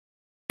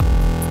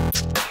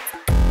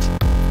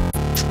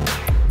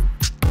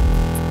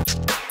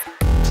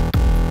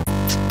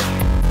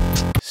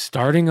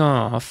Starting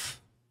off,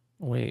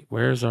 wait,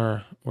 where's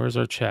our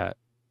chat?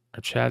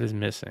 Our chat is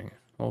missing.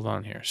 Hold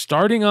on here.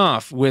 Starting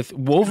off with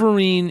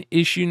Wolverine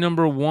issue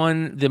number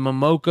 1, the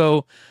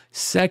Momoko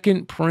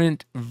second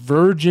print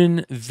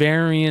Virgin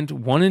variant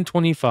 1 in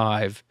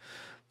 25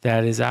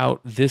 that is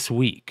out this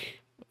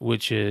week,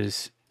 which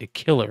is a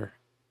killer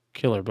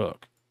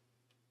book.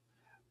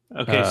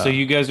 Okay, so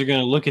you guys are going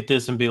to look at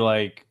this and be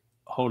like,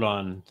 hold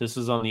on, this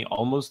is on the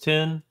almost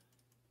 10?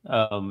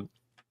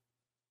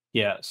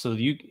 Yeah, so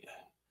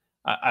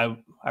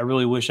I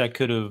really wish I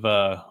could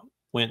have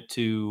went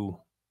to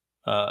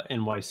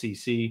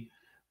NYCC,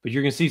 but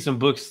you're going to see some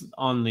books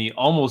on the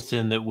almost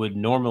 10 that would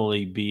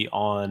normally be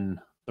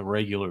on the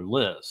regular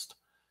list,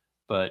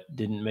 but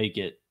didn't make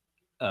it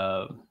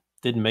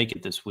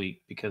this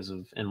week because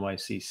of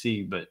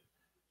NYCC, but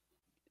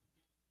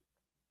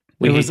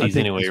we hate these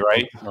anyway,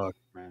 right?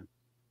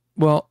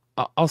 Well,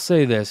 I'll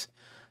say this.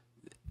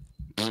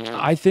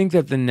 I think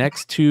that the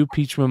next 2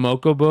 Peach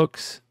Momoko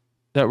books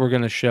that we're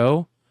going to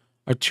show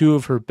are 2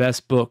 of her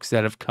best books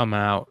that have come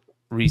out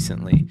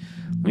recently.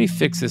 Let me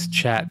fix this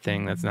chat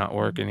thing that's not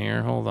working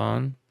here. Hold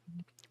on.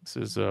 This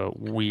is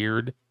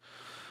weird.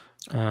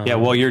 Yeah,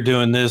 while you're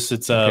doing this,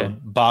 it's okay.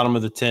 Bottom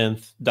of the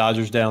 10th.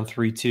 Dodgers down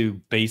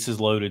 3-2. Bases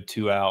loaded,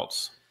 2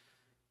 outs.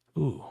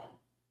 Ooh.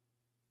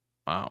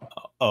 Wow.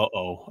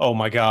 Oh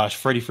my gosh.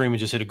 Freddie Freeman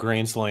just hit a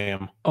grand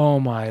slam. Oh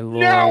my Lord.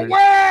 No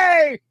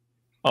way!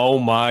 Oh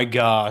my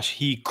gosh.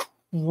 He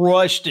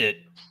crushed it.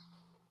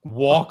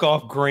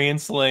 Walk-off grand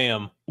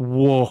slam.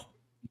 Whoa.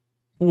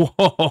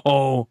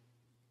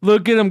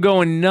 Look at him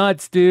going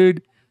nuts,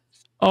 dude.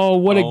 Oh,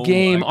 what a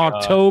game.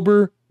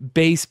 October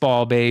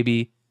baseball,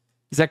 baby.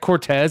 Is that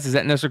Cortez? Is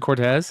that Nestor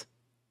Cortez?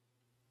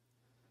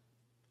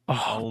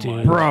 Oh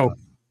dude. Bro.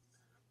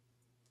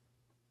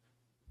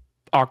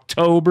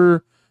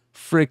 October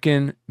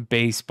freaking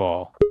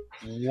baseball.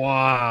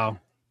 Wow.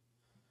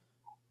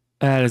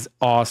 That is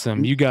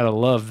awesome. You got to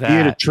love that. He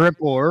had a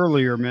triple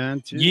earlier,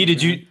 man. Too, yeah,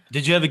 did you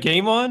have the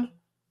game on?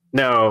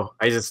 No,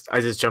 I just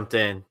jumped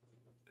in.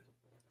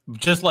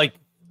 Just like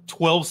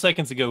 12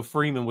 seconds ago,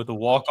 Freeman with a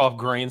walk-off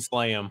grand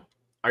slam.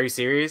 Are you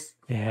serious?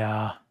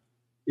 Yeah.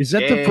 Is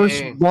that the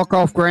first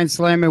walk-off grand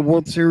slam in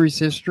World Series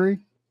history?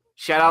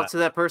 Shout out to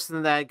that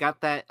person that got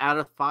that out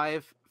of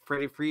 5,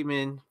 Freddie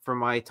Freeman, for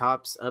my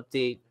Topps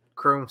update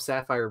Chrome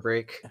Sapphire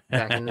break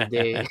back in the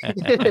day.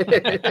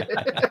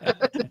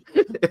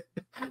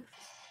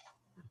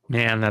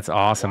 Man, that's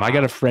awesome. Wow. I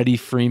got a Freddie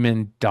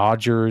Freeman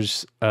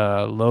Dodgers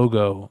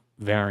logo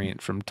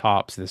variant from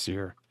Topps this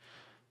year.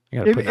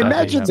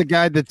 Imagine the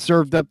guy that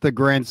served up the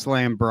grand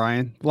slam,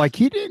 Brian. Like,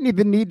 he didn't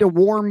even need to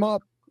warm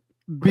up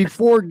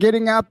before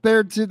getting out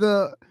there to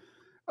the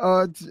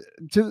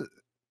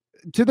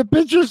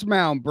pitcher's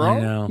mound,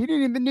 bro. He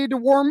didn't even need to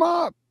warm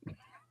up.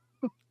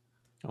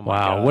 Oh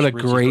wow, gosh, what a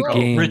great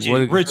game.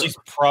 Richie's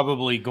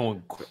probably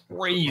going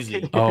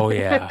crazy. Oh,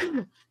 yeah.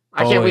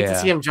 I can't wait to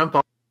see him jump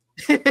off.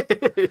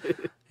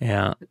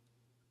 Yeah.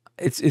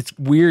 It's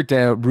weird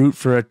to root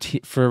for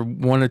for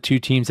one or 2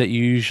 teams that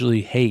you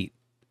usually hate.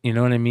 You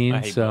know what I mean? I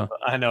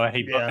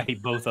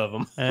hate both of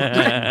them.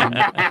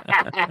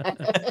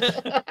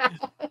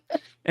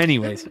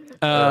 Anyways,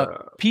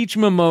 Peach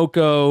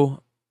Momoko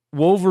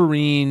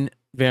Wolverine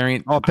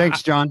variant. Oh,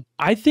 thanks, John.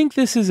 I think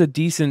this is a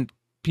decent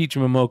Peach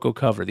Momoko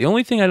cover. The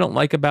only thing I don't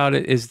like about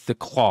it is the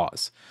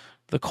claws.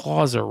 The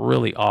claws are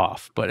really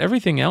off, but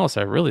everything else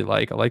I really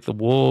like. I like the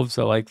wolves.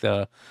 I like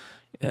the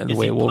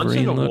way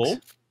Wolverine looks.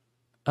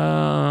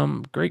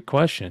 Wolf? Great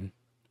question.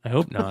 I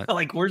hope not.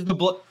 Like, where's the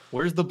blood?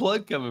 Where's the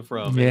blood coming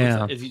from?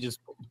 Yeah. Is he just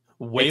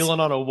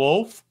wailing on a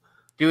wolf?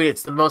 Dude,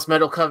 it's the most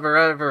metal cover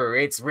ever.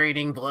 It's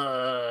raining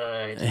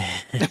blood.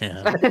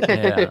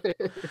 Yeah.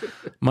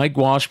 Mike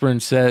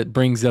Washburn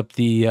brings up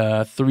the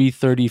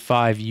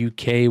 335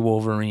 UK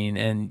Wolverine,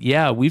 and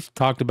yeah, we've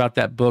talked about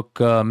that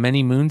book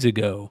many moons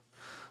ago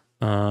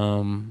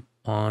on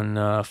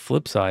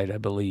Flipside, I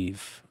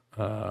believe.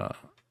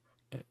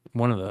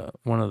 One of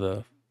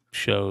the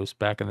shows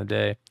back in the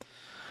day.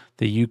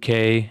 The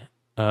UK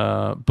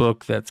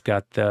book that's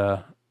got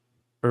the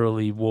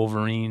early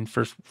Wolverine,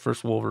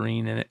 first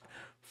Wolverine in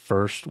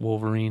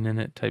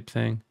it type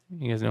thing.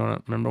 You guys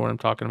remember what I'm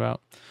talking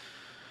about?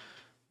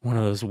 One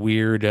of those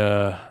weird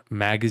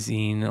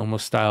magazine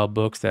almost style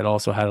books that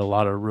also had a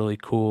lot of really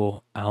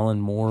cool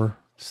Alan Moore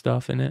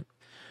stuff in it.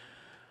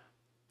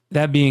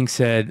 That being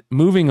said,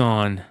 moving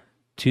on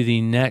to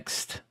the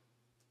next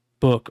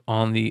book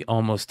on the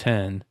almost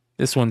 10.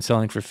 This one's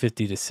selling for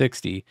 50 to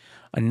 60.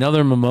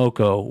 Another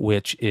Momoko,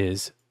 which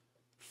is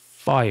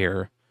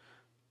fire.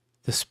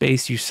 The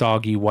Space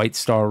Usagi White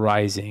Star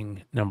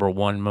Rising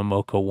 #1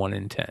 Momoko 1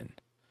 in 10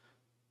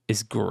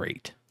 is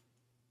great.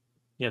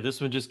 Yeah,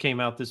 this one just came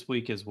out this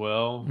week as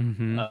well.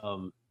 Mm-hmm.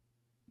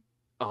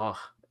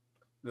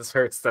 This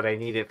hurts that I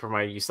need it for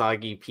my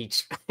Usagi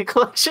Peach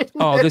collection.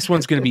 Oh, this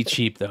one's going to be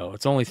cheap, though.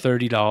 It's only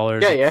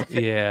 $30.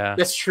 Yeah.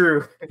 That's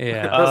true.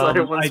 Yeah. Those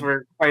other ones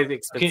were quite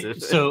expensive.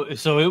 Okay,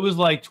 so it was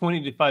like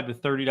 $25 to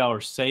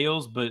 $30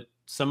 sales, but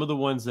some of the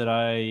ones that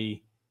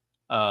I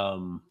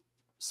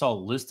saw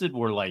listed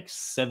were like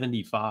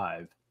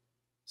 $75.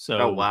 So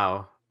Oh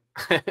wow.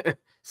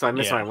 So I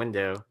missed Yeah. my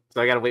window.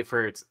 So I gotta wait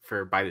for it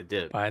for buy the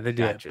dip. Buy the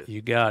dip. Gotcha.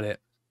 You got it.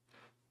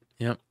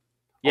 Yep.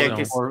 Yeah, So-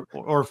 'cause-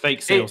 or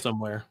fake sale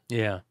somewhere.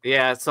 Yeah.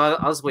 yeah. So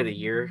I'll just wait a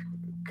year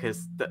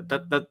because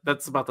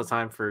that's about the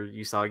time for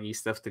Usagi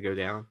stuff to go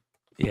down,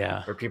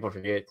 Yeah. or people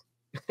forget.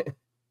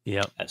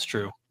 Yep. That's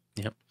true.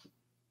 Yep.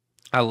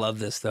 I love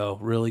this though.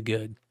 Really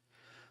good.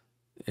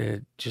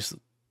 It just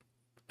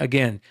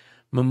again,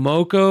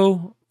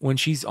 Momoko, when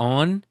she's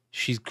on,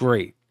 she's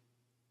great.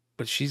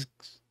 But she's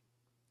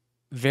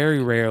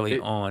very rarely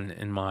on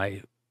in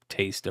my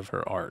taste of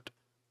her art.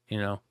 You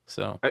know?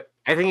 So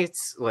I think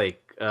it's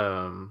like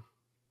when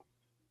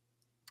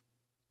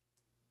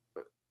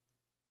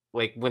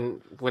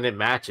it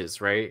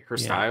matches, right? Her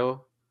Yeah.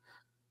 style.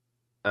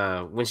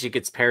 When she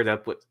gets paired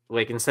up with,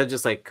 like, instead of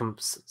just like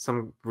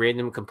some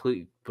random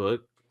complete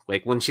book,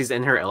 like when she's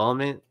in her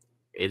element,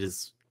 it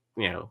is,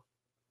 the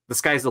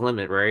sky's the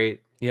limit,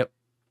 right? Yep.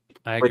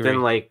 I agree. But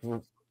then, like,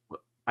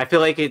 I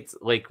feel like it's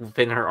like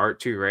within her art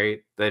too,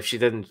 right? That if she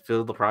doesn't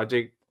feel the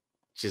project,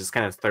 she just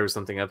kind of throws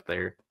something up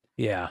there.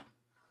 Yeah.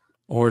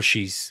 Or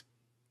she's,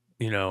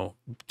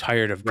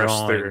 tired of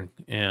Rushed through. drawing.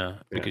 Yeah.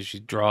 Because she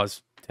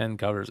draws 10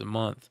 covers a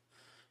month,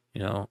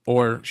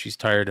 or she's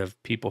tired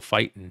of people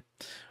fighting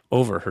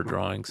over her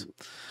drawings.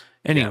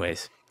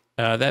 Anyways,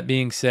 that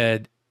being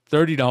said,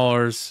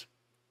 $30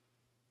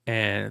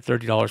 and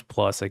 $30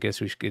 plus, I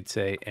guess we could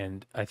say.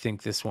 And I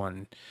think this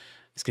one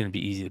is going to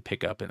be easy to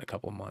pick up in a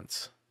couple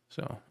months.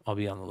 So I'll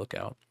be on the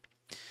lookout.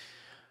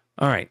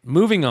 All right,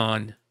 moving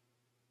on.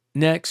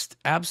 Next,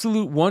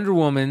 Absolute Wonder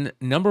Woman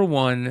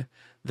 #1,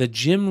 the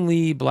Jim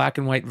Lee Black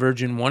and White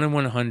Virgin 1 in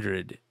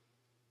 100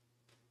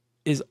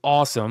 is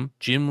awesome.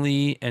 Jim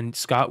Lee and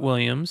Scott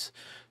Williams.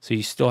 So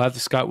you still have the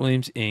Scott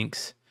Williams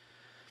inks.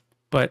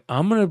 But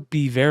I'm going to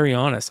be very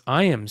honest.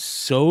 I am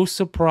so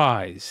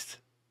surprised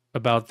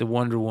about the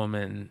Wonder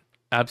Woman,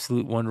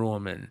 Absolute Wonder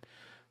Woman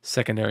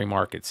secondary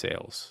market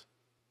sales.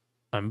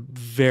 I'm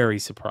very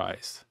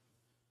surprised.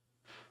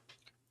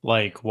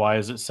 Like, why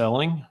is it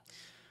selling?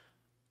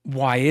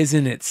 Why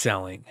isn't it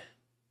selling?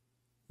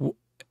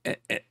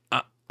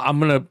 I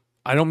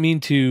don't mean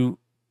to,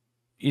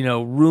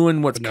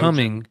 ruin what's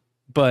coming,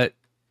 but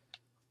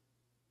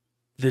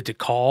the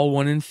Decal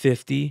 1 in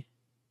 50,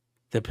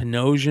 the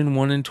Panosian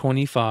 1 in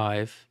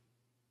 25.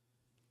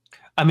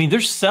 I mean,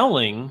 they're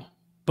selling,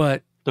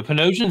 but the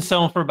Panosian's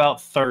selling for about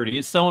 30.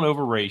 It's selling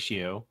over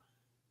ratio.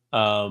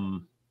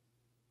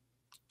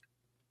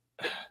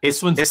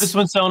 This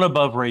one's selling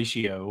above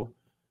ratio.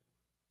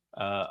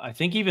 I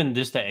think even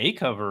just the A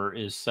cover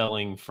is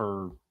selling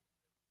for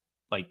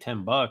like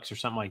 $10 or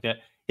something like that.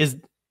 Is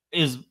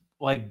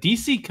like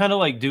DC kind of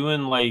like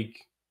doing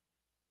like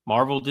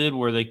Marvel did,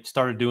 where they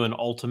started doing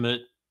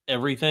Ultimate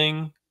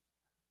everything,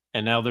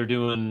 and now they're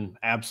doing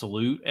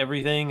Absolute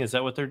everything? Is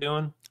that what they're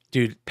doing?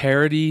 Dude,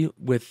 parity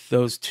with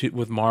those two,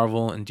 with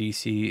Marvel and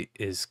DC,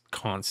 is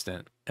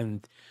constant,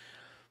 and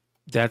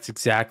that's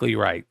exactly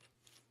right.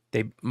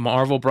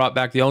 Marvel brought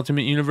back the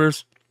Ultimate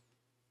Universe.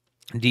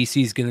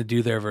 DC's going to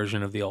do their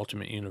version of the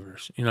Ultimate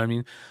Universe. You know what I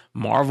mean?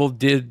 Marvel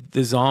did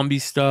the zombie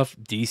stuff.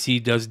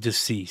 DC does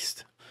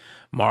Deceased.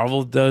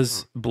 Marvel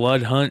does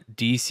Blood Hunt.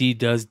 DC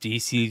does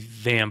DC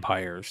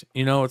Vampires.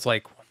 It's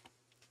like...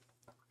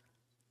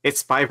 It's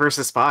spy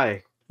versus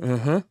spy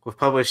with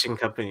publishing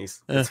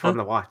companies. It's fun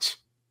to watch.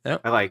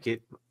 Yep. I like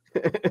it.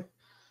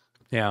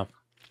 Yeah.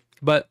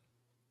 But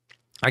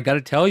I got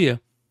to tell you,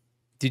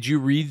 did you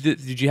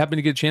happen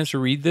to get a chance to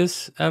read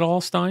this at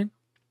all, Stein?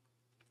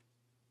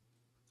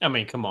 I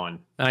mean, come on.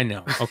 I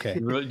know. Okay.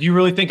 Do you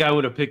really think I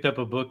would have picked up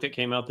a book that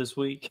came out this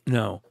week?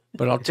 No,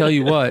 but I'll tell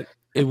you what,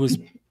 it was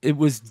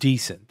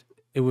decent.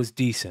 It was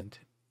decent.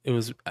 It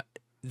was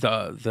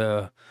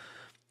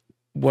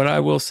what I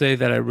will say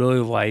that I really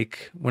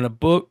like when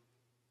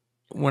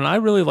I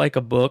really like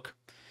a book,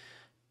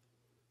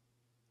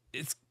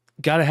 it's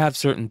got to have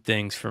certain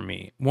things for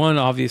me. One,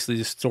 obviously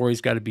the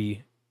story's got to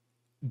be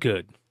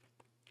good.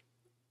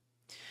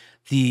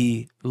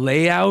 The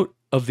layout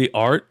of the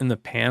art and the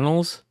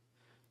panels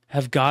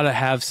have got to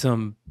have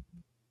some,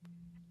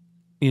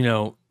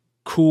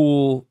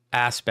 cool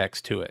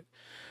aspects to it.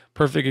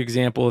 Perfect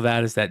example of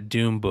that is that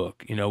Doom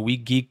book. We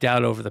geeked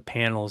out over the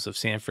panels of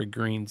Sanford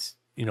Green's,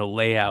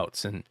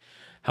 layouts and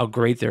how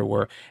great there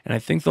were. And I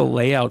think the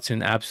layouts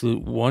in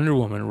Absolute Wonder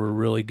Woman were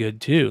really good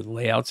too. The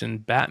layouts in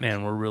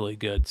Batman were really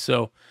good.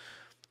 So,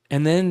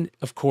 and then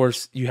of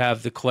course you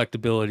have the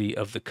collectability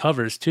of the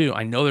covers too.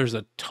 I know there's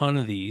a ton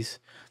of these.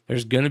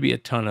 There's going to be a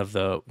ton of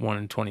the 1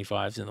 in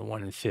 25s and the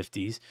 1 in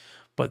 50s.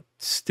 But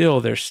still,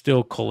 they're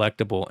still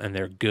collectible and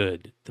they're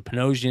good. The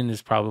Panosian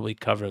is probably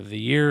cover of the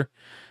year,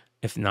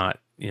 if not,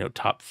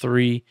 top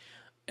 3.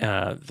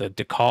 The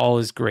Decal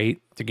is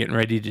great. They're getting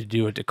ready to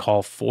do a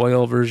Decal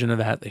foil version of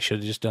that. They should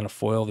have just done a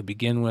foil to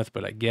begin with,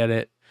 but I get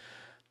it.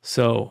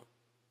 So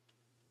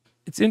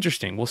it's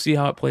interesting. We'll see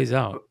how it plays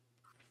out.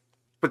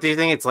 But do you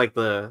think it's like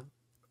the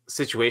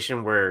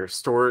situation where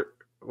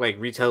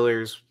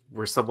retailers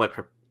were somewhat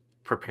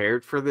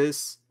prepared for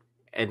this,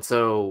 and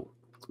so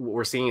what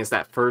we're seeing is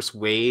that first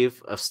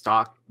wave of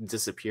stock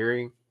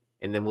disappearing,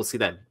 and then we'll see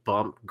that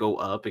bump go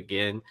up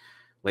again,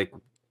 like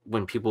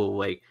when people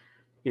like,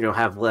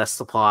 have less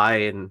supply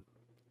and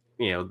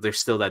there's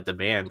still that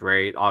demand,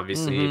 right?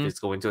 Obviously, if it's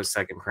going to a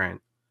second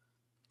print.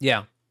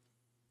 Yeah,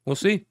 we'll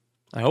see.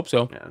 I hope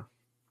so. Yeah.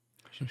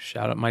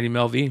 Shout out Mighty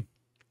Mel V.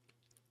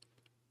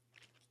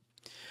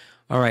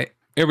 All right,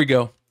 here we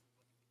go.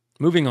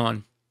 Moving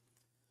on.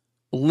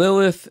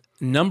 Lilith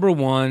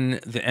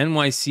 #1, the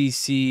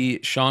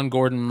NYCC Sean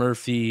Gordon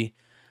Murphy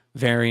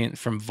variant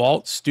from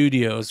Vault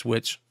Studios,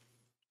 which,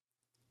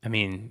 I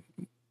mean,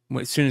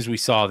 as soon as we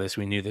saw this,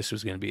 we knew this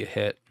was going to be a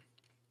hit.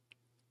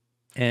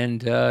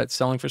 And it's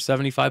selling for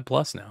 75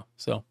 plus now.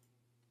 So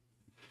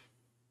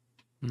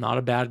not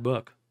a bad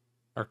book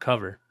or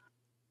cover.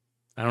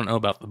 I don't know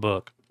about the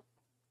book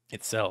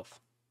itself.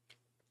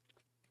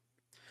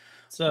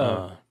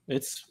 So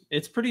it's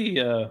pretty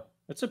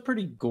it's a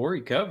pretty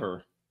gory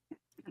cover.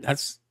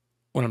 That's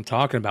what I'm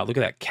talking about. Look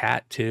at that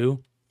cat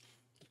too.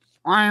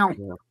 Wow.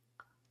 Yeah.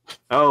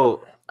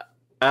 Oh,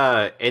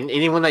 and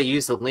anyone that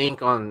used the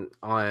link on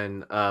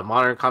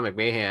Modern Comic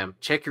Mayhem,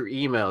 check your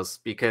emails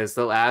because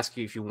they'll ask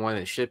you if you want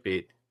to ship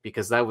it,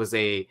 because that was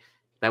a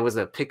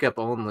pickup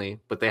only,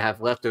 but they have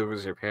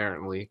leftovers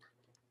apparently.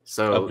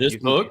 So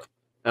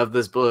of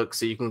this book,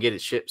 so you can get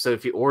it shipped. So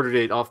if you ordered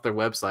it off their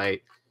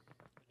website,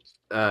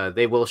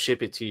 they will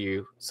ship it to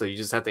you. So you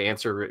just have to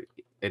answer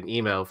an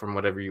email from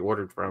whatever you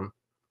ordered from.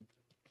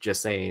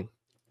 Just saying.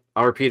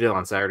 I'll repeat it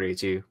on Saturday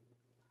too.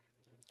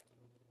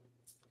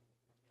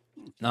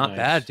 Not Nice.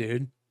 bad,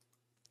 dude.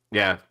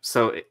 Yeah.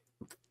 So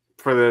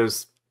for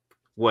those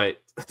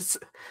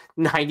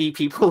 90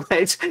 people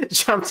that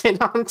jumped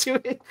in onto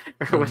it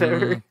or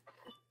whatever.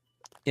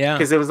 Yeah.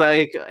 Because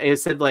it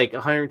said like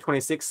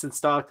 126 in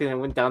stock and it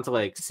went down to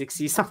like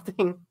 60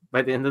 something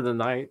by the end of the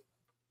night.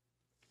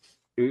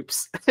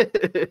 Oops.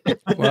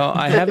 Well,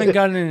 I haven't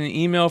gotten an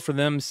email for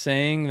them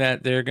saying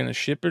that they're going to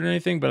ship it or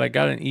anything, but I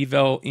got an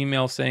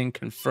email saying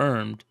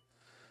confirmed.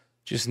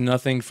 Just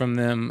nothing from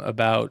them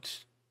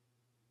about,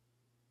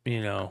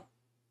 Yeah,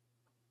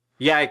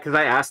 because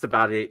I asked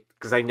about it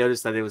because I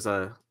noticed that it was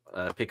a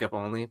pickup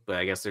only, but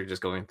I guess they're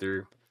just going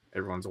through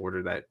everyone's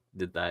order that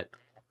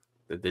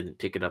didn't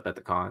pick it up at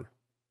the con.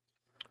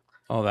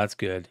 Oh, that's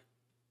good.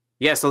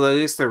 Yeah, so at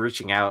least they're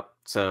reaching out.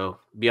 So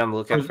be on the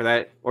lookout for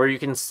that, or you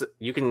can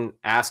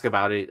ask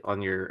about it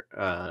on your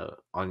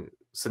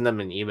send them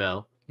an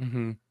email.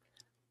 Mm-hmm.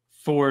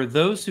 For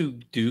those who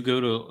do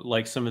go to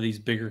like some of these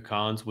bigger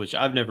cons, which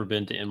I've never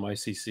been to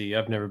NYCC,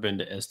 I've never been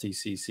to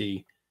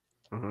STCC.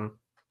 Mm-hmm.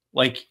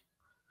 Like,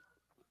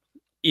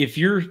 if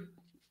you're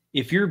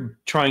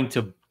trying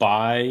to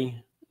buy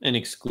an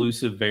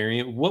exclusive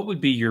variant, what would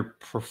be your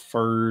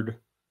preferred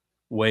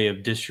way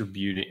of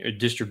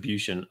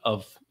distribution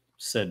of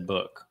said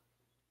book?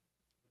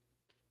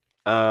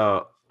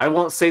 I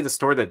won't say the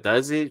store that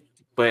does it,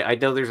 but I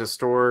know there's a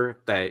store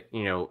that,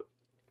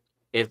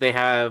 if they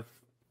have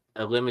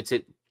a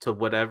limited to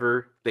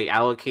whatever, they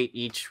allocate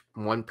each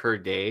one per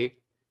day,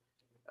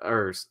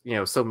 or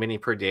so many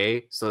per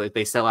day, so that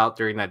they sell out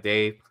during that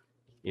day.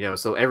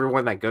 So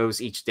everyone that goes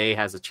each day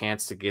has a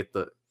chance to get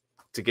the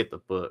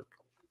book.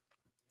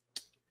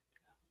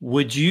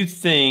 Would you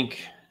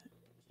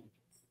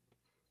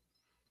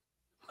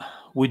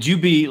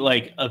be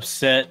like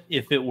upset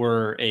if it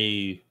were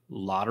a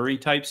lottery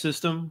type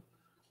system?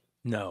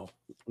 No.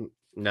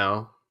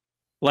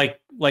 Like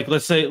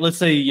let's say like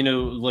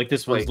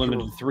this one's Like,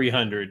 limited to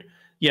 300.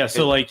 Yeah,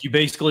 so like you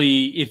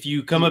basically, if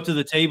you come up to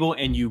the table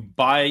and you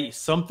buy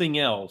something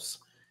else,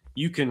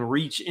 you can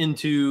reach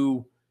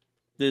into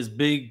this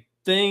big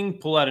thing,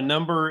 pull out a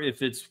number.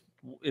 If it's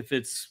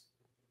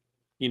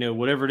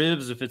whatever it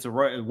is, if it's a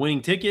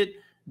winning ticket,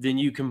 then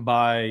you can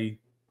buy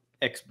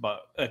X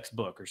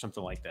book or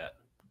something like that.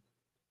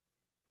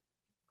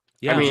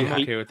 Yeah, I mean,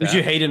 I'm okay with Would that.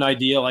 you hate an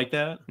idea like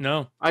that?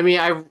 No. I mean,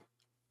 I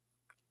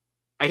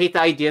hate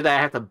the idea that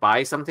I have to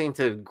buy something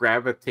to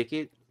grab a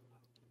ticket.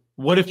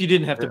 What if you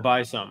didn't have to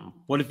buy something?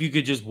 What if you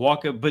could just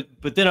walk up? But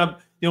then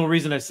the only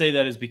reason I say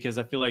that is because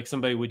I feel like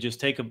somebody would just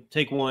take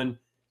one,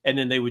 and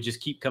then they would just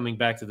keep coming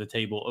back to the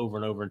table over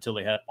and over until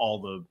they had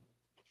all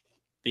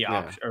the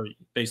options, or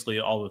basically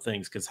all the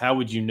things. Because how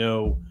would you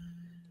know?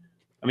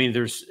 I mean,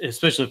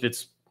 especially if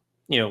it's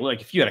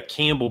like if you had a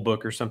Campbell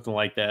book or something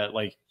like that,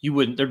 like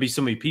there'd be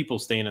so many people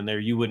standing there,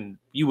 you wouldn't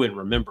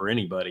remember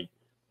anybody.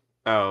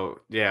 Oh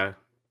yeah,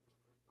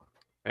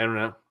 I don't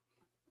know.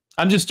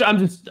 I'm just.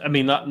 I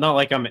mean, not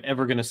like I'm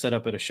ever going to set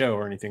up at a show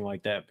or anything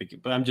like that.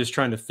 But I'm just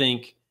trying to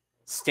think.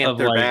 Stamp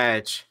their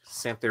badge.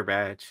 Stamp their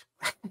badge.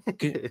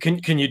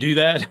 Can you do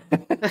that?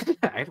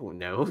 I don't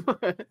know.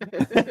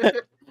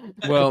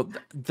 Well,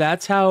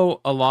 that's how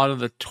a lot of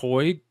the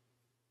toy,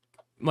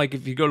 like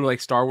if you go to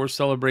like Star Wars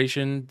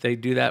Celebration, they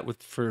do that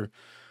for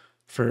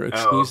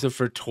exclusive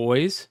for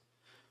toys.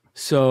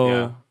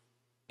 So,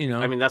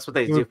 I mean, that's what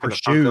they Do do it for for the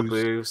Funko shoes.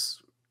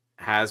 Booths,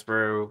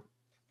 Hasbro.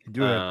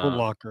 Do it at Foot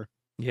Locker.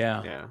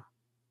 yeah. Yeah.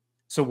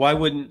 So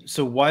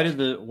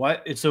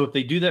if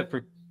they do that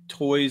for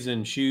toys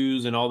and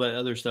shoes and all that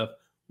other stuff,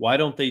 why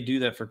don't they do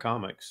that for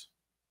comics?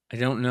 I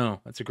don't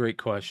know. That's a great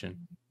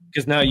question.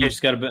 Because now you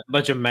just got a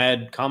bunch of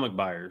mad comic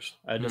buyers.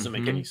 That doesn't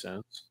make any Mhm.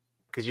 sense.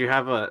 Because you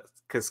have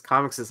because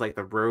comics is like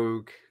the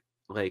rogue,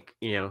 like,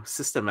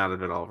 system out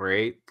of it all,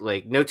 right?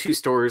 Like no two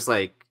stores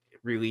like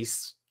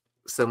release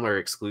similar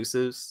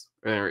exclusives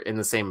or in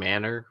the same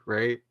manner,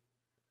 right?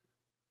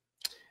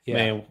 Yeah.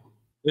 Man,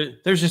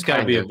 there's just got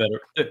to be a Kind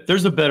better.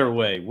 There's a better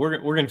way. We're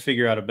gonna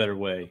figure out a better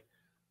way.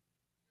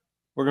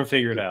 We're gonna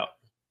figure it out.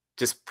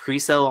 Just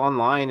pre-sell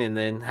online and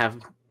then have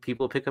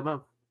people pick them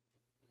up.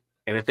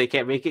 And if they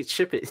can't make it,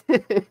 ship it.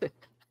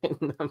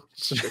 No,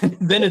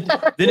 then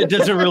it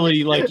doesn't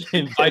really like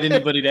invite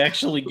anybody to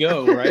actually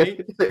go,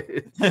 right?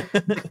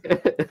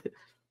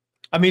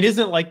 I mean,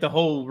 isn't like the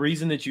whole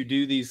reason that you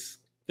do these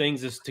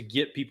things is to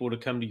get people to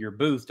come to your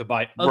booth to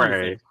buy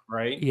other things,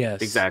 right?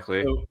 Yes.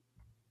 Exactly. So,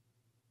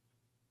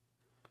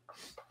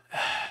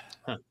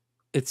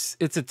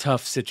 It's a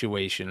tough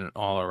situation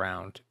all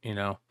around,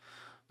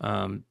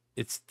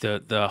 it's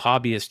the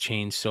hobby has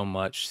changed so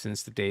much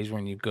since the days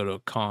when you go to a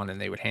con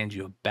and they would hand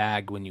you a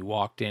bag when you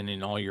walked in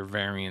and all your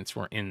variants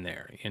were in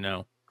there,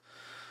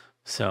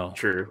 So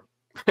True.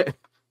 it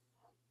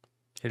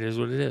is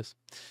what it is.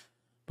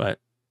 But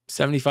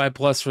 75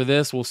 plus for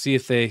this. We'll see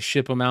if they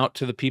ship them out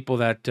to the people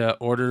that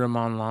ordered them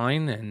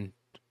online, and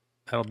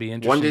that'll be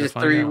interesting. 1 to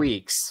 3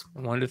 weeks.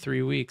 1 to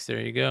 3 weeks. There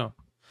you go.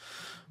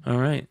 All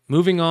right.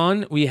 Moving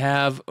on, we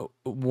have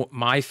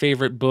my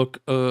favorite book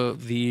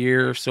of the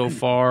year so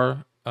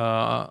far,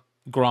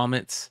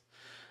 Grommets.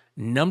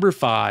 Number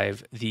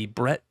 5, the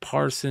Brett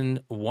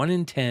Parson 1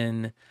 in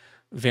 10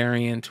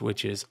 variant,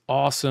 which is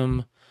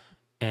awesome.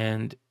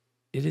 And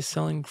it is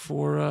selling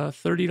for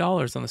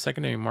 $30 on the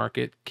secondary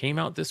market. Came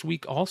out this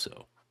week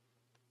also.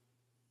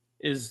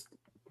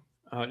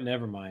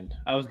 Never mind.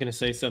 I was gonna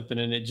say something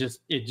and it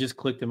just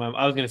clicked in my mind.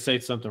 I was gonna say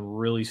something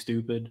really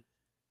stupid.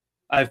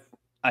 I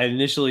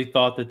initially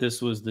thought that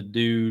this was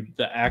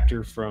the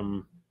actor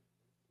from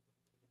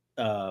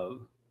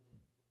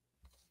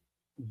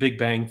Big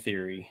Bang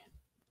Theory.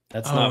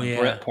 That's not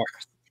Brett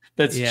Parson.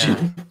 That's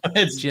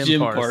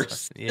Jim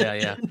Parsons.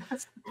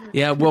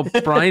 Yeah. Well,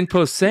 Brian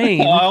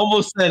Posehn. I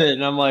almost said it,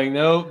 and I'm like,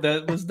 nope,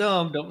 that was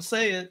dumb. Don't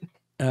say it.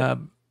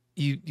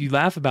 You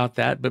laugh about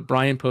that, but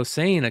Brian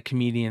Posehn, a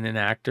comedian and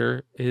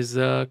actor, is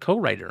a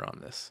co-writer on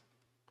this.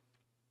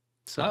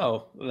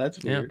 So,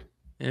 that's weird.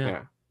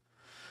 Yeah.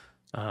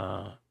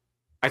 I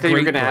thought you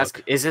were going to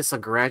ask, is this a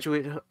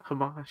graduate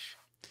homage?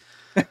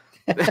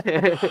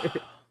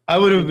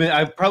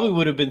 I probably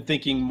would have been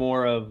thinking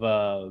more of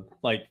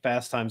like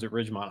Fast Times at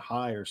Ridgemont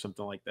High or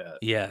something like that.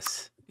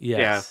 Yes.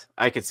 Yeah,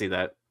 I could see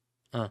that.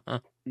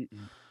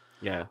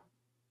 Yeah.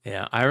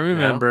 I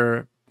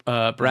remember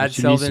Brad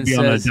Selden says,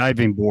 on a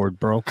diving board,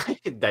 bro.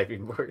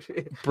 Diving board.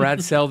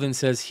 Brad Selden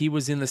says he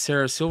was in the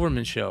Sarah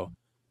Silverman show.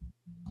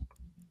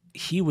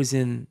 He was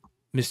in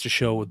Mr.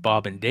 Show with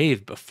Bob and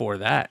Dave before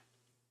that.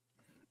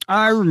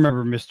 I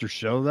remember Mr.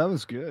 Show. That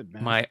was good,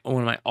 man.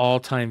 One of my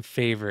all-time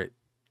favorite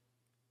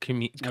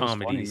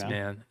comedies, funny,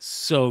 man.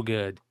 So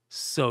good.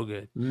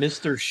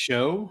 Mr.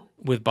 Show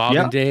with Bob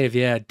and Dave.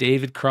 Yeah,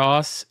 David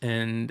Cross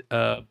and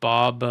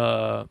Bob.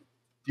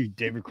 Dude,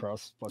 David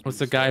Cross. What's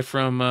the guy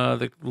from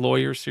the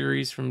lawyer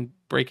series from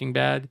Breaking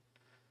Bad?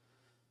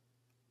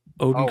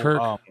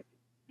 Odenkirk.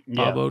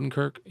 Bob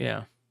Odenkirk.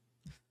 Yeah.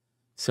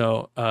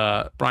 So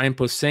Brian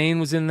Posehn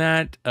was in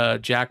that.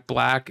 Jack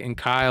Black and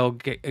Kyle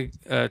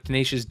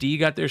Tenacious D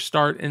got their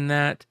start in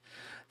that.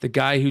 The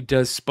guy who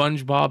does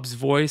SpongeBob's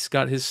voice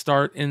got his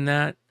start in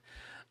that.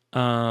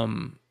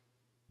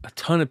 A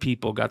ton of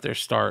people got their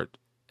start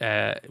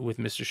with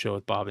Mr. Show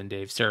with Bob and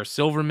Dave. Sarah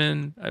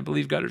Silverman, I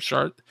believe, got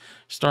her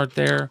start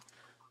there.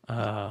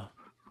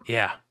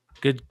 Yeah,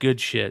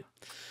 good shit.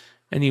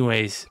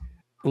 Anyways,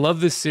 love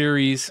this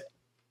series.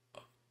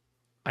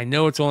 I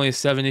know it's only a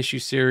 7-issue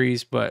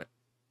series, but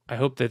I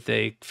hope that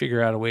they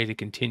figure out a way to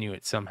continue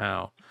it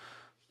somehow.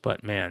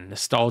 But man,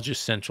 nostalgia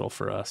central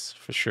for us,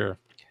 for sure.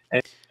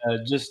 Hey,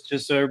 just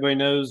so everybody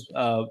knows,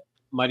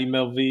 Mighty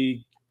Mel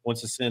V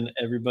wants to send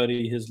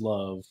everybody his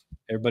love.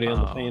 Everybody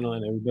on the panel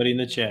and everybody in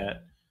the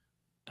chat.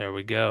 There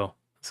we go.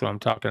 That's what I'm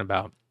talking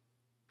about.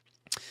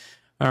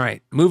 All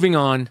right, moving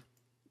on.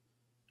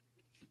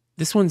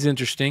 This one's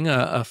interesting.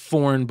 A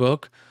foreign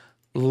book,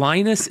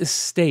 Linus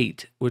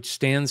Estate, which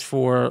stands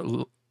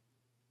for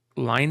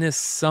Linus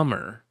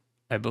Summer,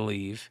 I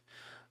believe.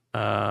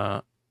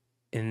 In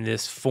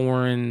this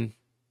foreign,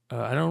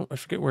 I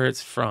forget where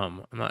it's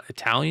from. I'm not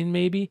Italian,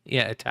 maybe.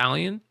 Yeah,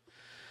 Italian.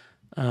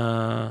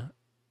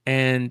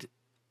 And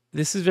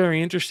this is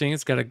very interesting.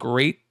 It's got a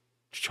great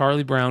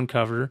Charlie Brown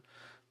cover,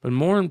 but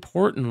more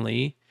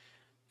importantly,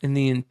 in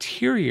the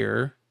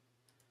interior,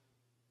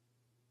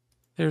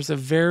 there's a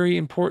very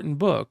important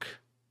book,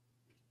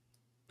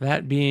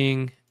 that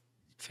being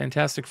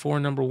Fantastic Four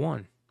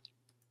 #1.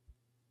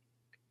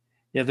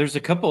 Yeah, there's a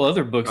couple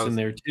other books in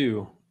there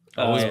too.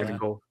 Pretty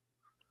cool.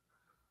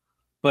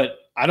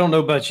 But I don't know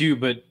about you,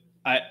 but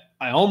I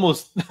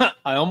almost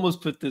I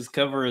almost put this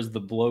cover as the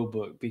Blow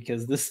book,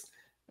 because this,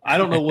 I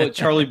don't know what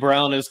Charlie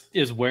Brown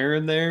is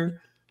wearing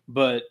there,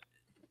 but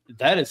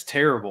that is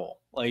terrible.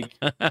 Like,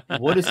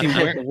 what is he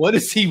wearing? What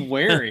is he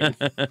wearing?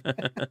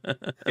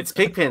 It's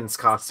Pigpen's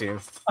costume.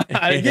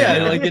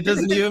 Yeah, like it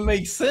doesn't even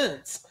make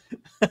sense.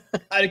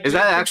 Is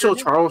that actual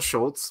Charles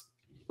Schultz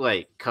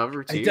like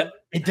cover too?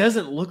 It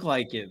doesn't look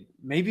like it.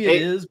 Maybe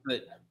it is,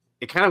 but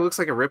it kind of looks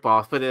like a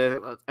ripoff. But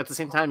at the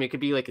same time, it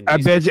could be like a. I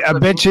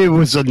bet you it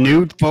was a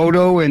nude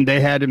photo, and they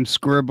had him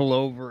scribble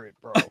over it,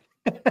 bro.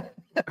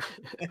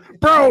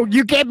 Bro,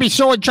 you can't be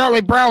showing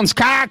Charlie Brown's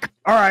cock.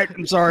 All right,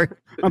 I'm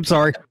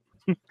sorry.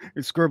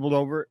 It scribbled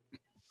over it.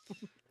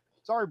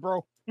 Sorry,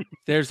 bro.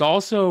 There's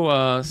also,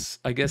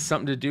 I guess,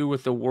 something to do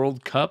with the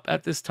World Cup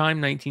at this time,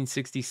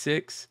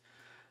 1966,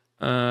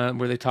 where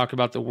they talk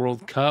about the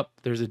World Cup.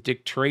 There's a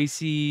Dick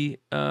Tracy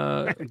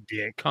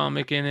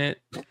comic in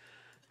it.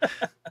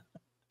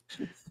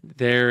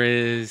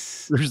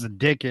 There's a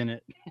dick in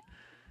it.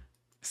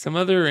 Some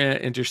other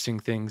interesting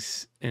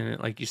things in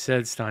it, like you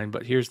said, Stein,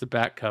 but here's the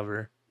back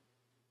cover.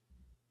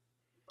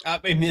 I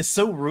mean, it's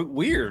so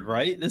weird,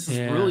 right? This is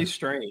really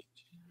strange.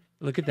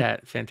 Look at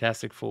that.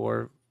 Fantastic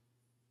Four,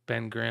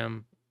 Ben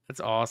Grimm. That's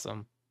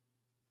awesome.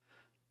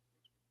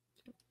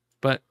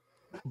 But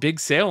big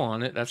sale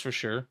on it, that's for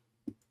sure.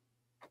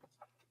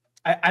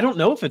 I don't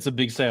know if it's a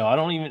big sale.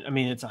 I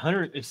mean, it's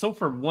 100. It's sold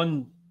for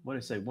what did I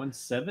say,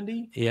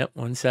 170? Yep,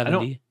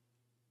 170.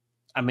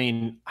 I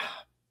mean,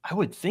 I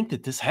would think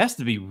that this has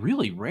to be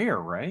really rare,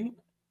 right?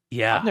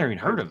 Yeah. I've never even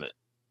heard of it.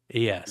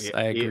 Yes,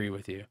 I agree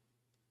with you.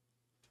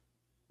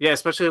 Yeah,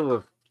 especially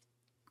with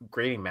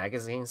grading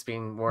magazines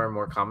being more and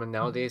more common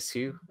nowadays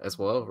too, as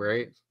well,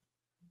 right?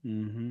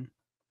 Mm-hmm.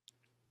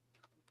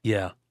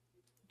 Yeah.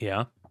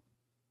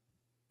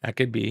 That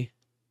could be.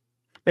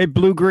 Hey,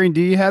 Blue Green,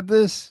 do you have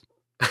this?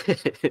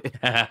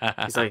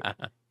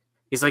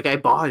 he's like, I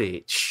bought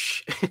it.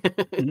 Shh.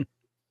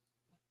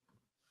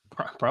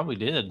 Probably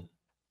did.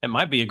 It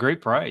might be a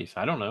great price.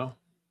 I don't know.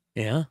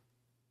 Yeah.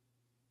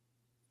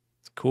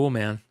 It's cool,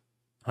 man.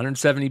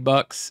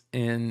 $170,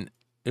 and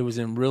it was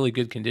in really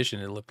good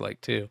condition, it looked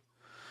like, too.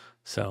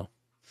 So,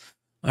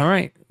 all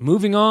right.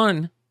 Moving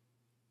on.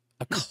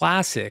 A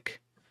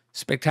classic,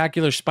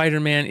 Spectacular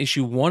Spider-Man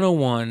issue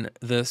 101,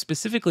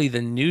 specifically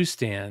the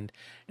newsstand.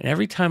 And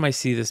every time I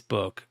see this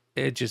book,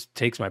 it just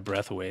takes my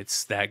breath away.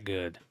 It's that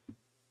good.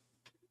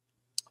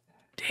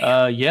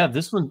 Yeah,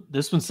 this one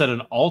set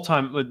an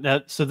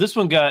all-time. So this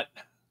one got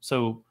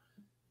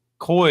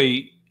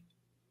Coy,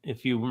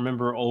 if you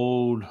remember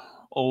old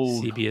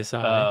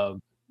CBSI.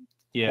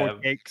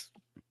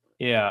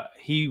 Yeah,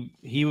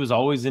 he was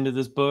always into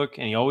this book,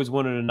 and he always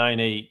wanted a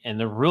 9.8.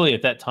 And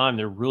at that time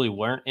there really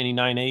weren't any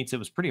 9.8s. It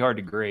was pretty hard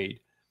to grade.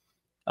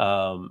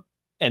 And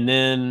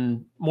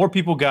then more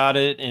people got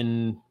it,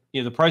 and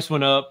the price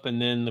went up,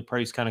 and then the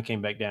price kind of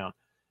came back down.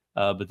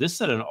 But this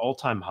set an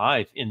all-time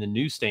high in the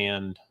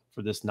newsstand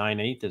for this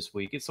 9.8 this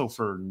week. It sold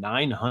for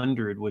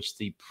 $900, which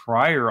the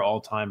prior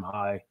all-time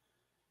high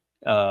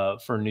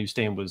for a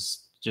newsstand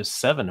was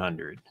just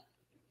 $700.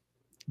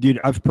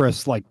 Dude, I've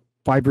pressed like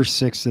 5 or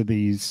 6 of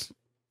these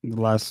in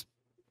the last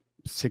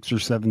 6 or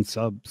 7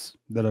 subs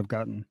that I've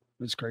gotten.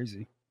 It's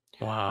crazy.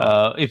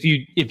 Wow. If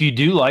you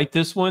do like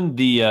this one,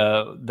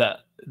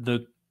 the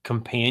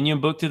companion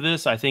book to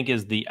this, I think,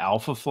 is the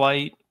Alpha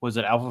Flight. Was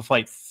it Alpha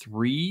Flight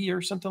 3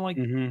 or something like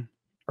that?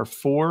 Or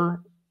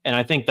 4? And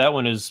I think that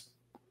one is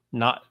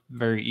not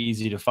very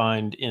easy to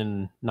find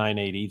in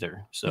 9.8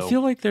 either. So I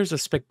feel like there's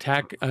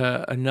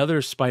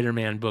another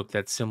Spider-Man book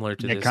that's similar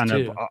to this kind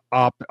too.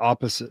 of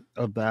opposite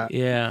of that.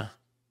 Yeah.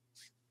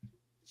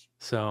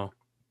 So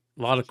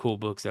a lot of cool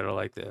books that are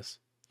like this.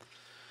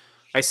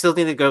 I still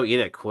need to go eat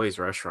at Coy's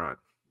restaurant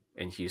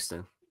in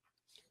Houston.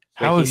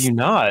 How have you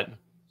not?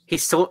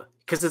 He's still,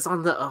 because it's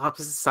on the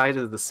opposite side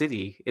of the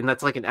city, and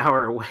that's like an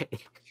hour away.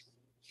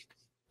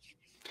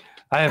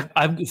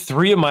 I've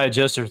 3 of my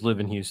adjusters live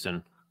in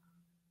Houston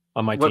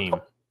on my team.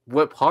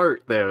 What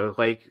part though?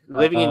 Like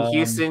living in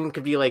Houston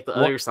could be like the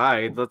other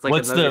side. That's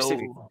like another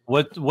city.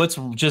 What's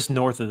just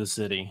north of the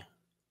city?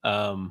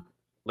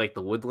 Like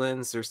the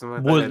Woodlands or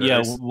something like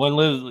that.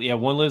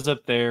 One lives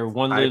up there.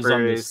 One lives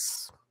on the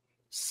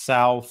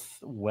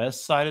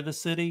southwest side of the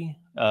city.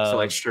 So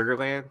like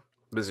Sugarland,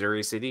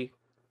 Missouri City.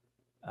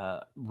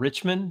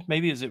 Richmond,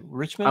 maybe. Is it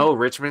Richmond? Oh,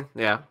 Richmond,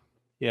 yeah.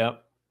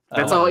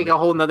 That's all like a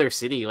whole nother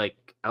city, like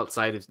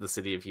outside of the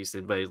city of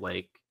Houston, but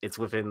like it's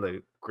within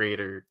the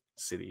greater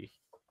city.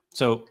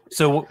 So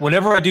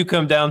whenever I do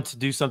come down to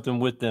do something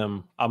with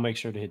them, I'll make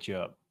sure to hit you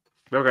up.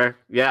 Okay.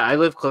 Yeah, I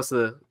live close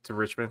to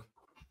Richmond.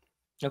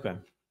 Okay.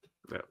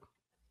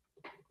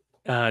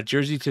 Yeah.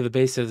 Jersey to the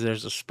Bay says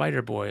there's a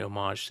Spider Boy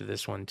homage to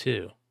this one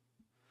too.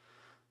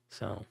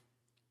 So,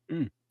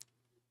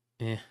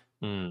 yeah.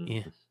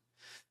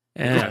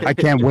 I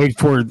can't wait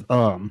for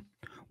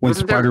when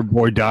Spider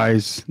Boy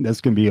dies.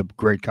 That's gonna be a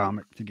great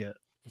comic to get.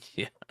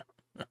 Yeah.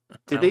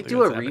 Did they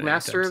do a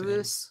remaster of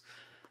this?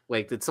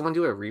 Like, did someone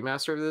do a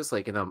remaster of this,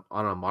 like on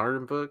a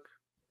modern book?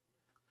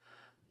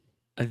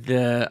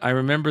 I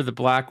remember the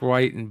Black,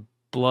 White, and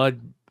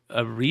Blood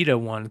Rita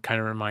one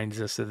kind of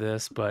reminds us of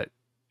this, but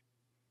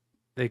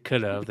they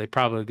could have. They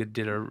probably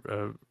did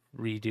a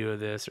redo of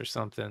this or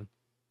something.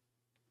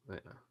 Yeah.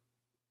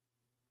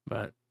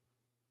 But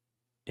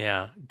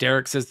yeah,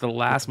 Derek says the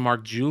last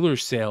Mark Jeweler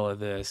sale of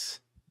this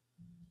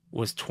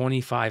was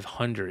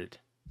 2,500.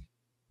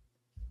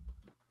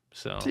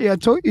 So See, I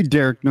told you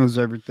Derek knows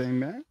everything,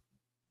 man.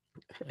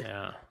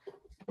 yeah,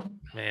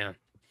 man.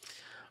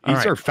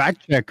 He's our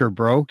fact checker,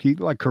 bro. He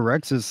like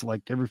corrects us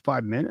like every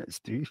 5 minutes,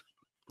 dude.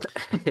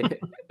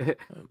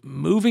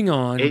 Moving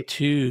on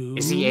to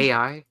is he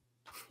AI?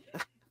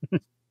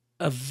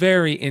 A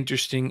very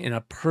interesting and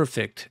a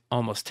perfect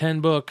almost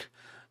 10 book,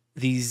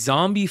 The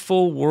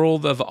Zombieful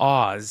World of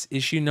Oz,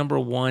 issue number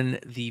 1,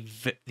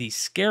 the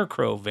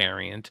Scarecrow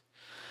variant.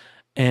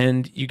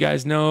 And you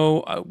guys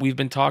know we've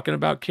been talking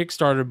about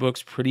Kickstarter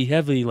books pretty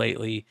heavily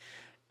lately,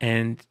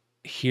 and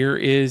here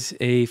is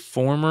a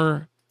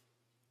former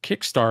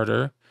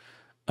Kickstarter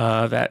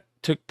that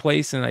took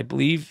place, and I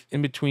believe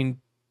in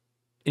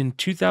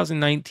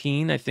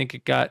 2019. I think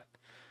it got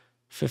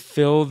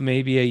fulfilled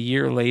maybe a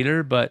year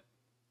later, but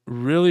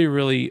really,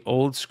 really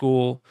old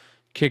school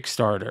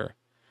Kickstarter.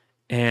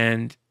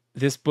 And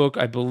this book,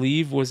 I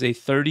believe, was a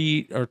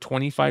 $30 or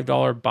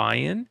 $25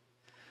 buy-in.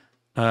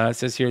 It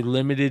says here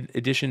limited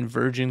edition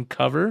virgin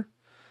cover,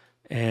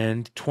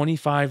 and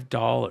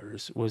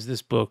 $25 was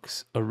this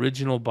book's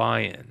original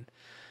buy-in.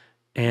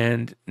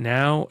 And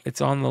now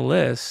it's on the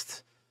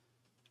list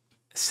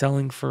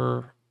selling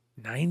for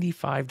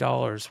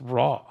 $95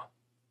 raw.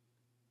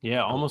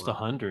 Yeah, almost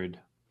 100.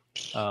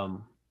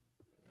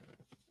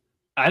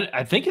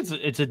 I think it's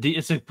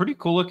a pretty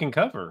cool looking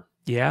cover.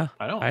 Yeah,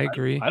 I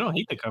agree. I don't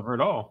hate the cover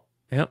at all.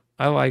 Yep,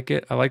 I like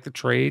it. I like the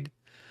trade.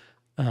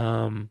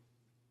 I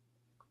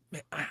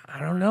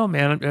don't know,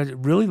 man. I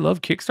really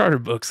love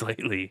Kickstarter books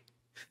lately.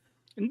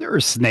 Isn't there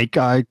a Snake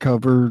Eye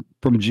cover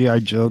from G.I.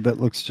 Joe that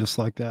looks just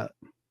like that?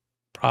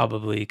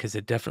 Probably, because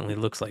it definitely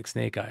looks like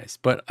Snake Eyes.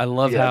 But I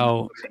love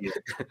how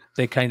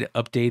they kind of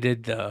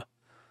updated the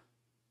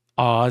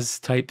Oz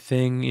type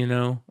thing, you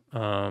know.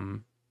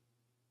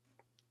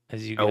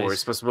 As you guys... we're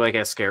supposed to be like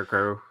a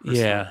scarecrow.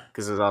 Yeah,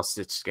 because it's all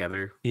stitched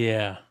together.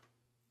 Yeah.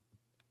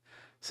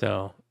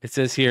 So it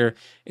says here,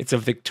 it's a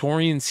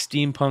Victorian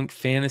steampunk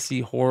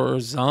fantasy horror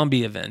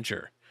zombie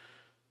adventure.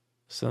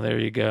 So there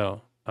you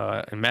go.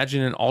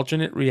 Imagine an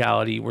alternate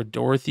reality where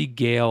Dorothy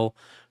Gale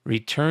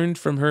returned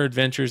from her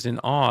adventures in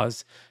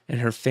Oz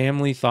and her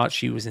family thought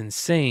she was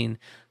insane,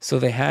 so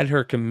they had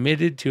her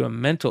committed to a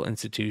mental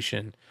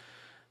institution.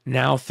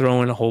 Now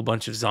throw in a whole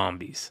bunch of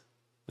zombies.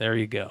 There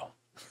you go.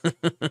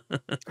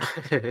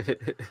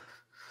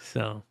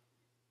 So,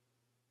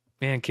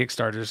 man,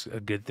 Kickstarter's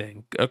a good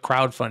thing.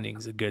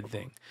 Crowdfunding's a good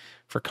thing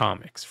for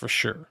comics, for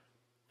sure.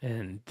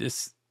 And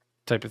this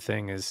type of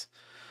thing is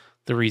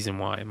the reason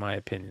why, in my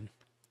opinion.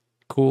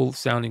 Cool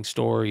sounding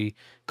story,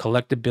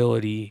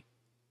 collectability,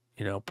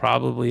 you know,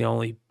 probably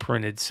only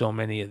printed so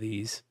many of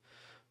these.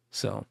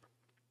 So,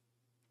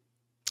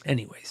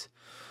 anyways,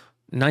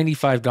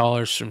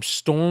 $95 from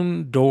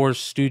Storm Door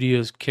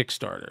Studios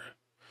Kickstarter.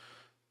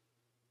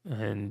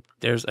 And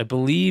there's, I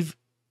believe,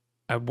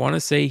 I want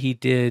to say he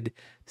did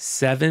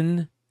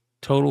 7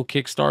 total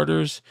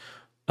Kickstarters,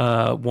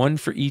 1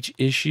 for each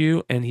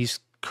issue, and he's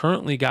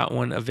currently got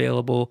one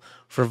available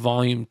for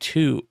volume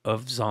 2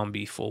 of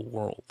Zombieful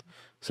World.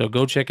 So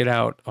go check it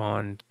out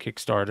on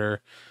Kickstarter.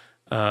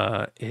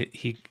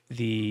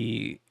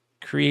 The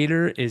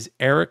creator is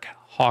Eric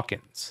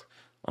Hawkins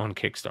on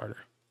Kickstarter.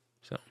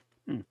 So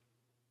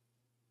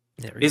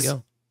there you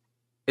go.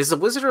 Is the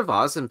Wizard of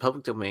Oz in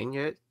public domain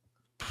yet?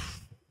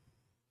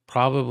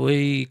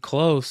 Probably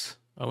close.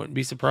 I wouldn't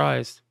be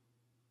surprised.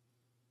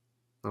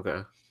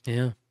 Okay.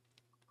 Yeah.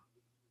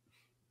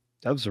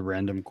 That was a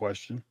random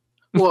question.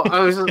 Well,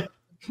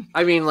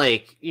 I mean,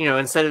 like, you know,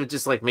 instead of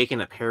just like making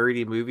a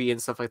parody movie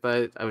and stuff like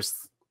that, I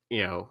was,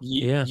 you know,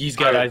 yeah, he's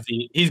got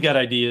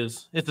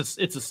ideas.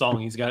 It's a song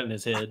he's got in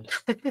his head.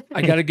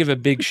 I got to give a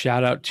big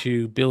shout out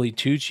to Billy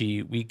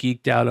Tucci. We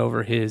geeked out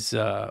over his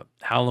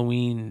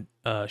Halloween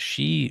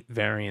she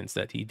variants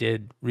that he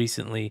did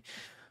recently.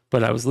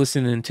 But I was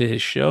listening to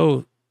his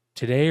show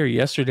today or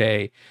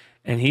yesterday,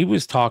 and he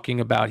was talking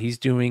about he's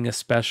doing a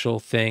special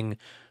thing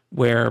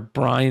where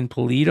Bryan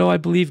Polito, I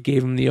believe,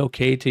 gave him the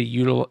okay to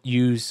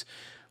use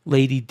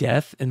Lady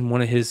Death in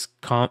one of his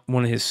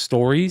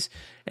stories,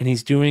 and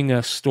he's doing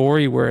a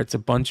story where it's a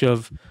bunch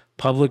of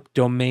public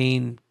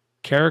domain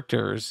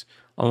characters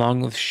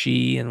along with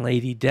she and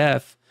Lady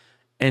Death,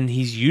 and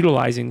he's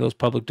utilizing those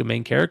public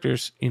domain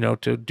characters, you know,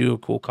 to do a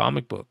cool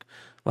comic book,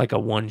 like a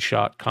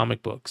one-shot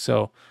comic book.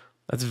 So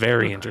that's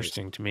very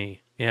interesting to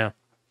me. Yeah.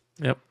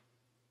 Yep.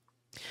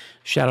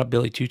 Shout out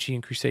Billy Tucci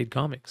and Crusade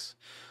Comics.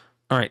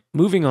 All right,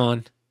 moving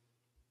on.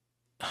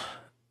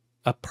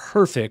 A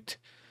perfect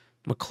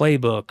McClay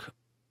book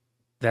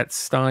that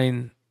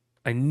Stein,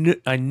 I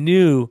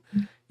knew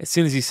as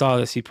soon as he saw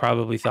this, he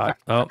probably thought,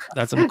 oh,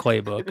 that's a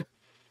McClay book.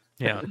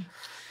 Yeah.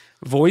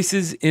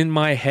 Voices in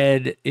My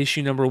Head,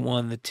 issue number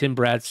 1, the Tim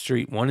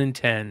Bradstreet 1 in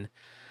 10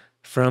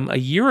 from a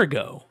year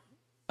ago.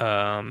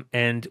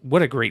 And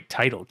what a great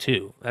title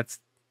too. That's,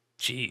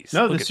 geez.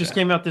 No, this just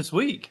came out this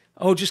week.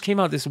 Oh, it just came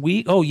out this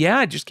week. Oh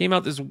yeah, it just came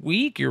out this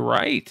week. You're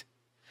right.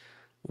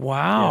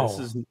 Wow. Yeah,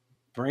 this is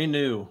brand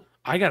new.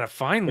 I gotta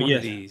find But one yeah.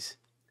 of these.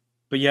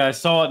 But yeah, I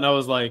saw it and I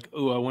was like,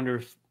 oh, I wonder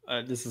if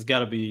this has got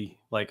to be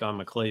like on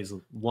McClay's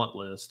want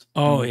list.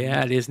 Oh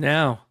yeah, it is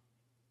now.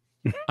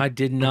 I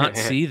did not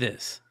see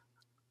this.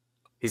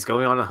 He's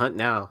going on a hunt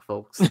now,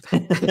 folks.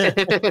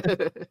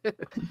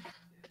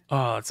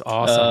 Oh, it's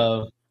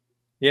awesome.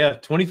 Yeah,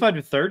 25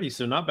 to 30,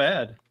 so not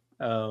bad.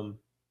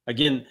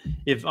 Again,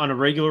 if on a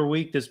regular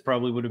week, this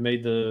probably would have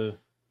made the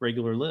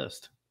regular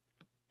list.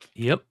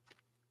 Yep.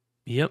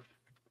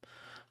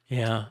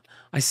 Yeah,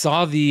 I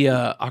saw the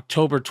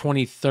October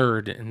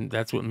 23rd, and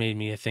that's what made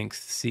me think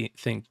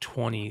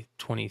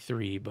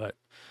 2023. But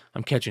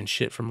I'm catching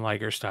shit from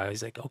Liger Style.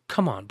 He's like, "Oh,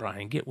 come on,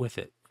 Bryan, get with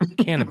it.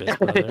 Cannabis,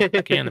 brother,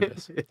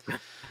 cannabis."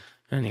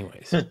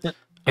 Anyways, it's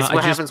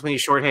what happens when you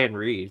shorthand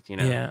read. You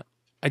know. Yeah,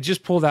 I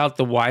just pulled out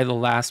the Why the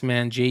Last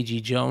Man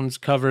J.G. Jones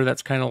cover.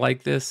 That's kind of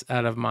like this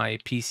out of my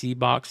PC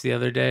box the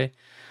other day.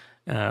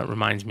 It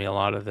reminds me a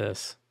lot of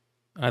this.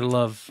 I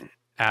love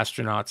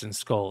astronauts and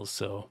skulls,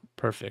 so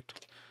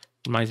perfect.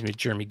 Reminds me of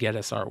Jeremy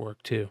Geddes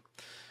artwork too.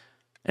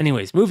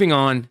 Anyways, moving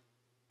on.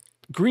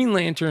 Green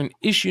Lantern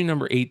issue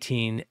number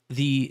 18,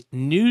 the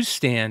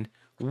newsstand,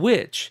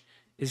 which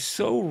is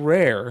so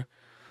rare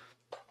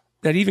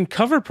that even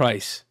Cover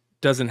Price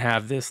doesn't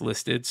have this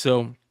listed.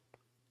 So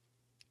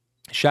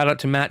shout out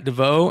to Matt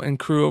DeVoe and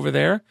crew over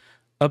there.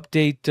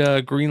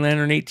 Update Green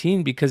Lantern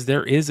 18 because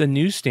there is a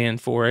newsstand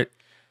for it,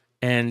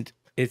 and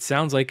it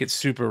sounds like it's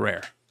super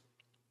rare.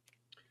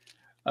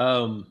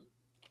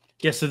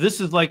 Yeah, so this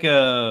is like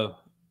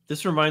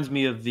this reminds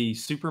me of the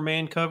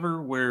Superman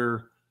cover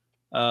where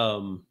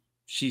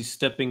she's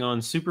stepping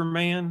on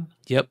Superman.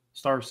 Yep.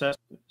 Star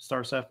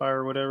Sapphire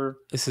or whatever.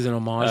 This is an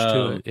homage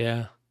to it,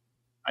 yeah.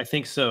 I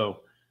think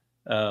so.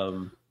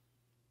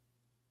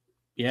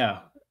 Yeah,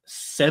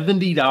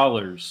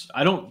 $70.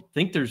 I don't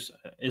think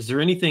is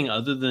there anything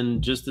other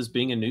than just this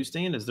being a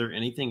newsstand? Is there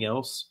anything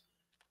else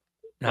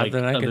Not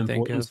that I can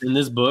think of in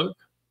this book?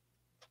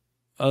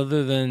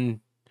 Other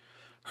than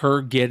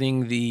her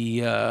getting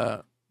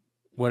the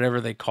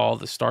whatever they call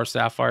the Star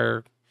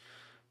Sapphire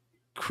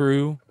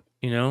crew,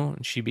 you know,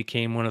 and she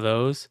became one of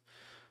those.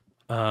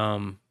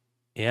 Yeah,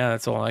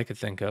 that's all I could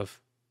think of.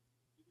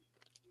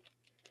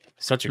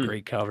 Such a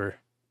great cover.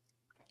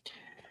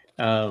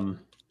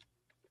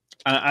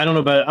 I don't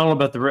know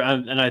about the,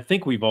 and I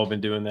think we've all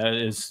been doing that.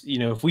 Is, you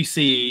know, if we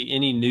see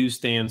any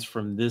newsstands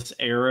from this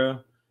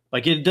era,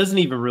 like it doesn't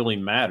even really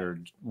matter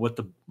what.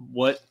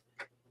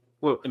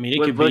 Well, I mean, it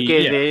what could book be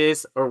it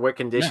is or what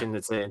condition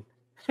it's in.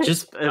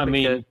 Just, I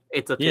mean,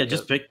 it's a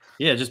just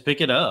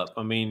pick it up.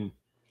 I mean,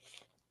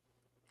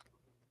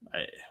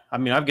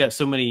 I've got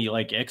so many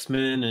like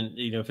X-Men, and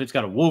you know, if it's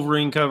got a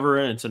Wolverine cover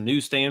and it's a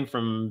newsstand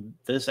from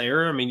this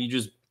era, I mean, you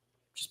just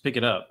pick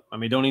it up. I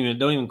mean, don't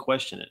even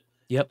question it.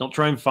 Yep. Don't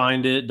try and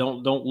find it.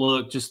 Don't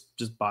look. Just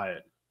buy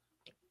it.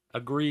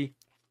 Agree.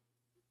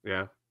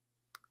 Yeah.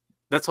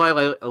 That's why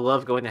I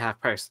love going to half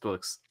price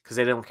books because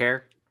they don't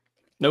care.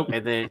 Nope.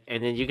 And then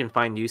you can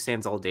find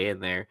newsstands all day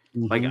in there.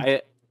 Mm-hmm. Like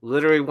I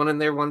literally went in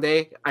there one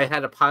day. I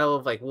had a pile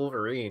of like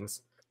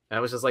Wolverines. And I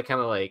was just like kind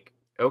of like,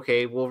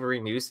 okay,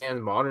 Wolverine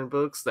newsstand modern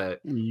books that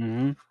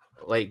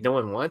like no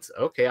one wants.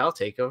 Okay, I'll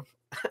take them.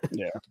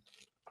 Yeah.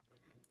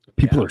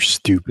 People are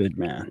stupid,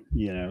 man.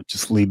 You know,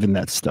 just leaving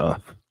that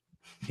stuff.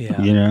 Yeah.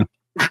 You know,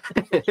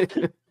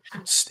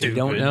 They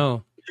don't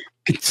know.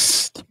 it's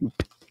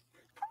stupid.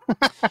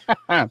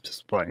 I'm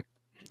just playing.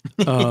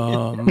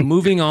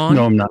 Moving on.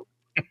 No, I'm not.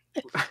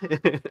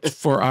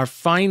 For our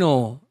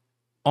final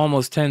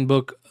almost 10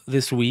 book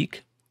this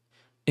week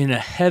in a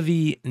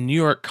heavy New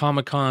York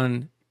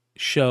Comic-Con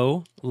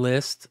show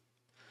list,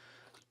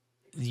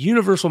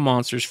 Universal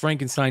Monsters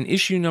Frankenstein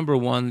issue number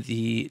 1,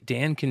 the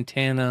Dan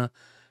Quintana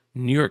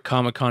New York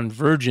Comic-Con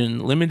Virgin,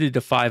 limited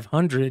to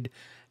 500.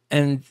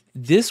 And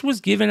this was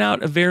given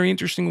out a very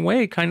interesting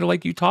way, kind of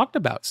like you talked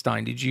about,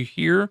 Stein. Did you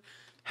hear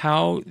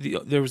how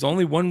there was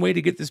only one way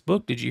to get this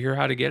book? Did you hear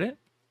how to get it?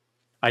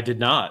 I did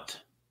not.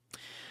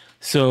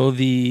 So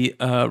the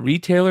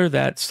retailer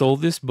that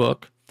sold this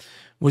book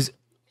was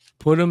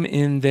put them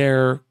in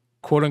their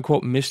quote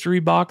unquote mystery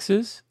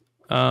boxes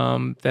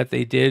that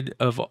they did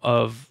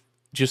of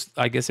just,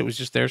 I guess it was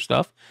just their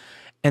stuff.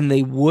 And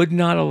they would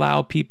not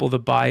allow people to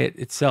buy it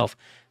itself.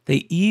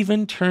 They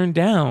even turned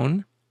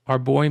down our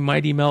boy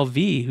Mighty Mel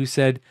V, who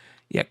said,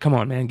 yeah, come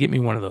on, man, get me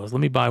one of those.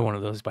 Let me buy one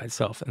of those by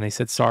itself. And they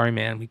said, sorry,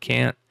 man, we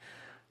can't.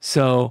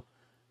 So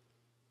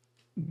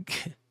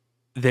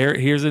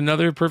here's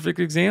another perfect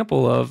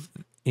example of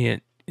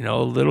it, you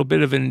know, a little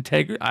bit of an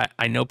integrity.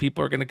 I know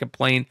people are going to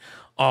complain,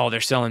 oh,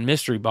 they're selling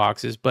mystery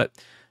boxes, but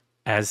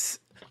as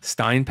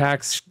Stein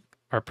packs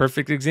are a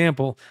perfect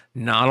example,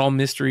 not all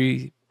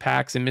mystery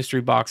packs and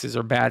mystery boxes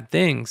are bad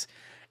things.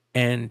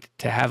 And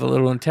to have a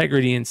little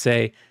integrity and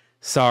say,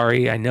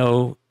 sorry, I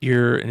know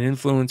you're an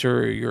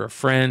influencer or you're a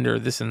friend or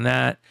this and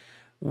that,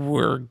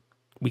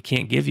 we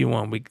can't give you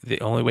one. The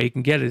only way you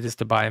can get it is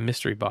to buy a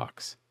mystery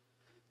box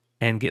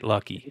and get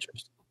lucky.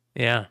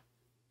 Yeah.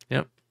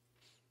 Yep.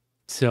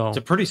 So it's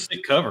a pretty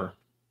sick cover.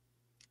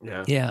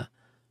 Yeah. Yeah.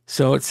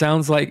 So it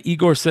sounds like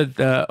Igor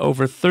said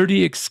over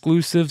 30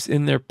 exclusives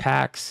in their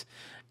packs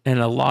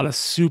and a lot of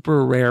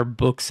super rare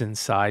books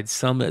inside,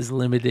 some as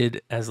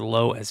limited as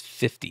low as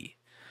 50.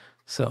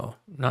 So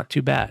not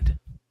too bad.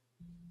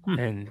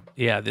 And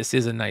yeah, this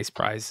is a nice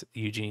prize,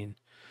 Eugene.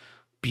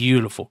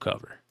 Beautiful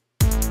cover.